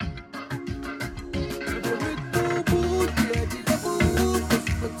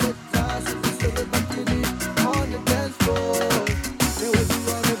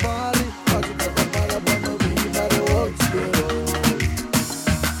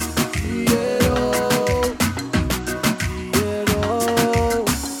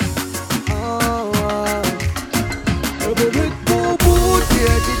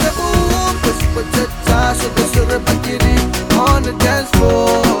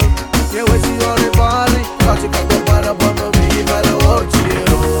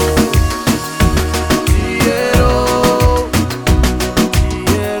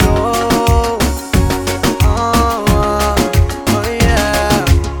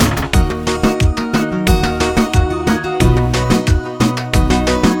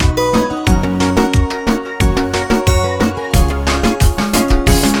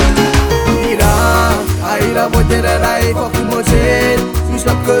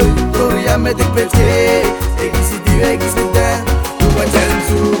me te perché e chi si dive chi si te tu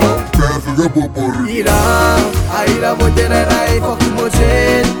facendo Pafeng Epwe Poruk ira aira votere rai fuck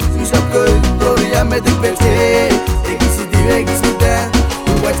mochen si sap que gloria me te perché e chi si dive chi si te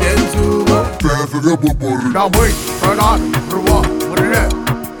tu facendo Pafeng Epwe Poruk now wait for not for what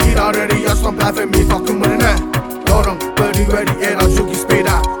ira ready just on Pafeng me fuck money Orang beri era suki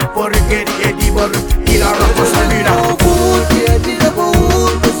speda Porigeri edi bar ira rako salida Bul ke dira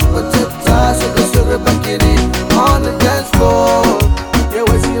bul Pachata suka sura bakiri On the dance floor Ye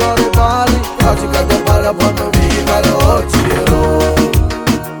wasi ore bali Kachi kata para bono vi Para chiero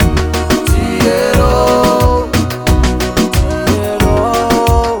Chiero Chiero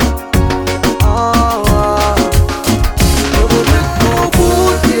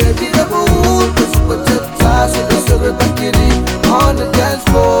Bul ke dira bul Pachata suka sura bakiri On the dance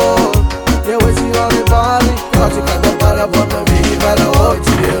floor Ye wasi ore bali Kachi kata para bono vi Para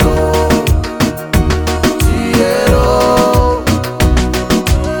chiero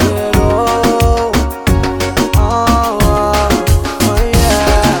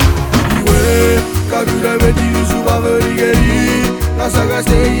Saga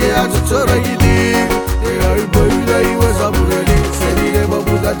stay a tsora gidi e ai boy dai was abureli serire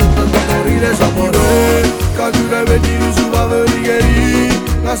babuda tutto morire sapore kadura vedi su baveri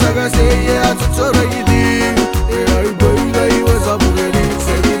la saga stay a tsora gidi e ai boy dai was abureli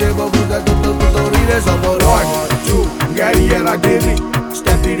serire babuda tutto morire sapore 1 2 gari era giri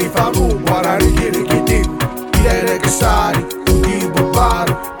stepi di famu guarare giri gidi dire che sai tutti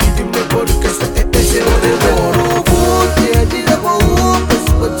bobaro ti me por che se se ore loro puti di da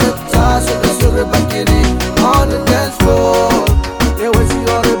On the dance floor Ye wasi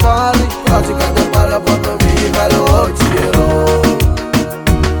ore bali Kachi kata para bono vi Para chiero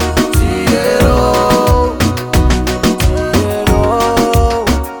Chiero Chiero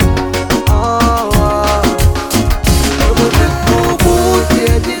Yobo ritmo buti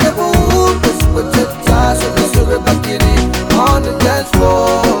di da buti Spacetta Suga suga bakiri On the dance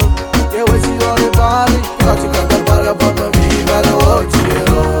floor Ye wasi ore bali Kachi kata para bono vi Para chiero